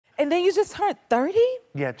And then you just turned 30?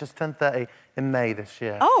 Yeah, just turned 30 in May this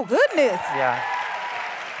year. Oh, goodness. Yeah.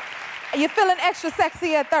 You're feeling extra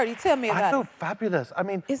sexy at 30. Tell me about it. I feel fabulous. I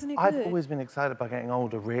mean, isn't it good? I've always been excited about getting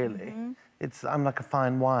older, really. I'm like a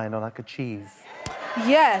fine wine or like a cheese.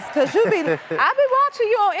 Yes, because I've been watching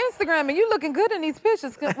you on Instagram and you looking good in these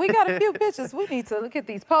pictures. We got a few pictures. We need to look at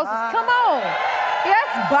these posters. Come on.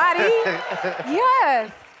 Yes, body.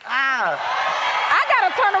 Yes. I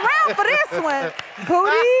gotta turn around for this one.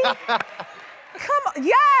 Booty. Come on.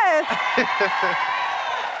 Yes.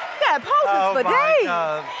 Got poses for days.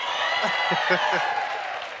 God.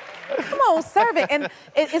 Come on, serve it. And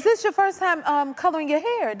is this your first time coloring your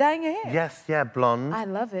hair, dyeing your hair? Yes, yeah, blonde. I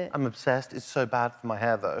love it. I'm obsessed. It's so bad for my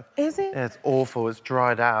hair, though. Is it? Yeah, it's awful. It's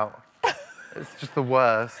dried out. It's just the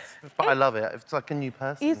worst. But I love it. It's like a new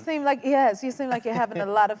person. You seem like, yes, you seem like you're having a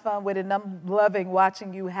lot of fun with it, and I'm loving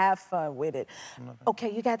watching you have fun with it.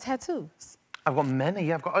 Okay, you got tattoos? I've got many.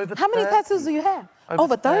 Yeah, I've got over 30. How many tattoos do you have?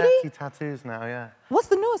 Over 30? 30 tattoos now, yeah. What's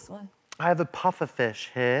the newest one? I have a pufferfish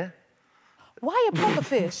here. Why a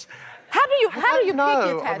pufferfish? How do you pick your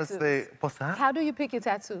tattoos? Honestly. What's that? How do you pick your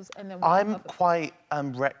tattoos? And then I'm quite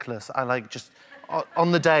reckless. I like just,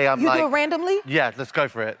 on the day, I'm like... You do it randomly? Yeah, let's go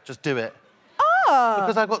for it. Just do it. Oh.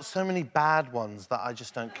 Because I've got so many bad ones that I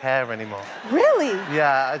just don't care anymore. Really?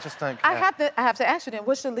 Yeah, I just don't care. I have to ask you then,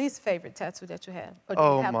 what's your least favorite tattoo that you have?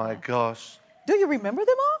 Oh my gosh. Do you remember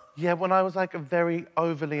them all? Yeah, when I was like a very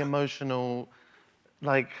overly emotional,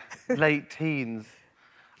 like late teens,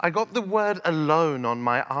 I got the word alone on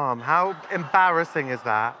my arm. How embarrassing is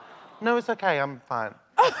that? No, it's okay, I'm fine.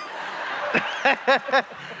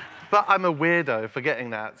 But I'm a weirdo for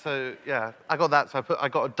getting that, so yeah. I got that, so I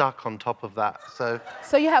got a duck on top of that, so...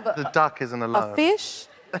 So you have the duck isn't alone. A fish?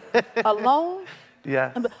 Alone?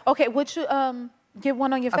 Yeah. Okay, would you get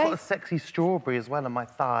one on your face? I've got a sexy strawberry as well on my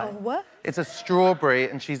thigh. A what? It's a strawberry,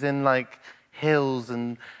 and she's in like hills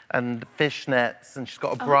and fishnets, and she's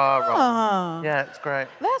got a bra on. Yeah, it's great.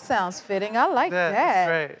 That sounds fitting. I like that.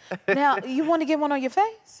 Yeah, it's great. Now, you want to get one on your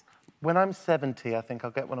face? When I'm 70, I think I'll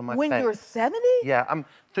get one on my face. When you're 70? Yeah,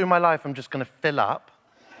 through my life, I'm just going to fill up.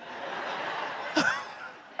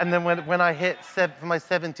 And then when I hit for my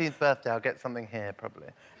 17th birthday, I'll get something here, probably.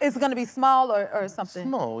 It's going to be small or something?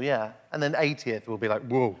 Small, yeah. And then 80th will be like,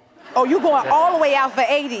 whoa. Oh, you're going all the way out for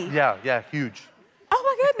 80? Yeah, huge. Oh,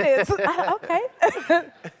 my goodness.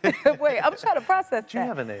 Okay. Wait, I'm trying to process that. Do you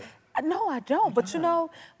have any? No, I don't. But you know,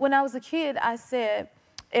 when I was a kid, I said,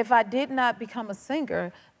 if I did not become a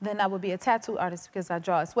singer, then I would be a tattoo artist because I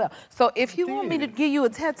draw as well. So if you want me to give you a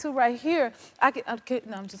tattoo right here, I can,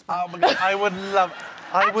 no, I'm just... Oh my God, I would love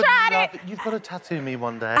it. You've got to tattoo me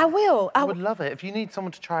one day. I will. I would love it. If you need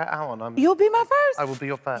someone to try it out on, You'll be my first? I will be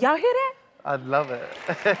your first. Y'all hear that? I'd love it.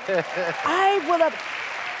 I will love it.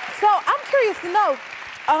 So I'm curious to know,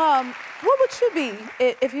 what would you be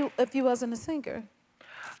if you wasn't a singer?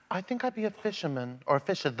 I think I'd be a fisherman or a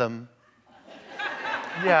fish of them.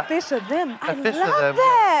 Yeah. A fish of them. I love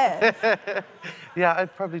that. Yeah,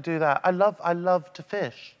 I'd probably do that. I love to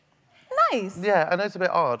fish. Nice. Yeah, I know it's a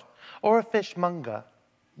bit odd. Or a fishmonger,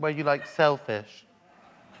 where you like sell fish.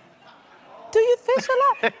 Do you fish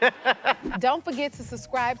a lot? Don't forget to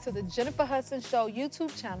subscribe to the Jennifer Hudson Show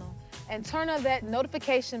YouTube channel and turn on that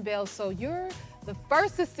notification bell so you're the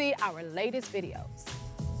first to see our latest videos.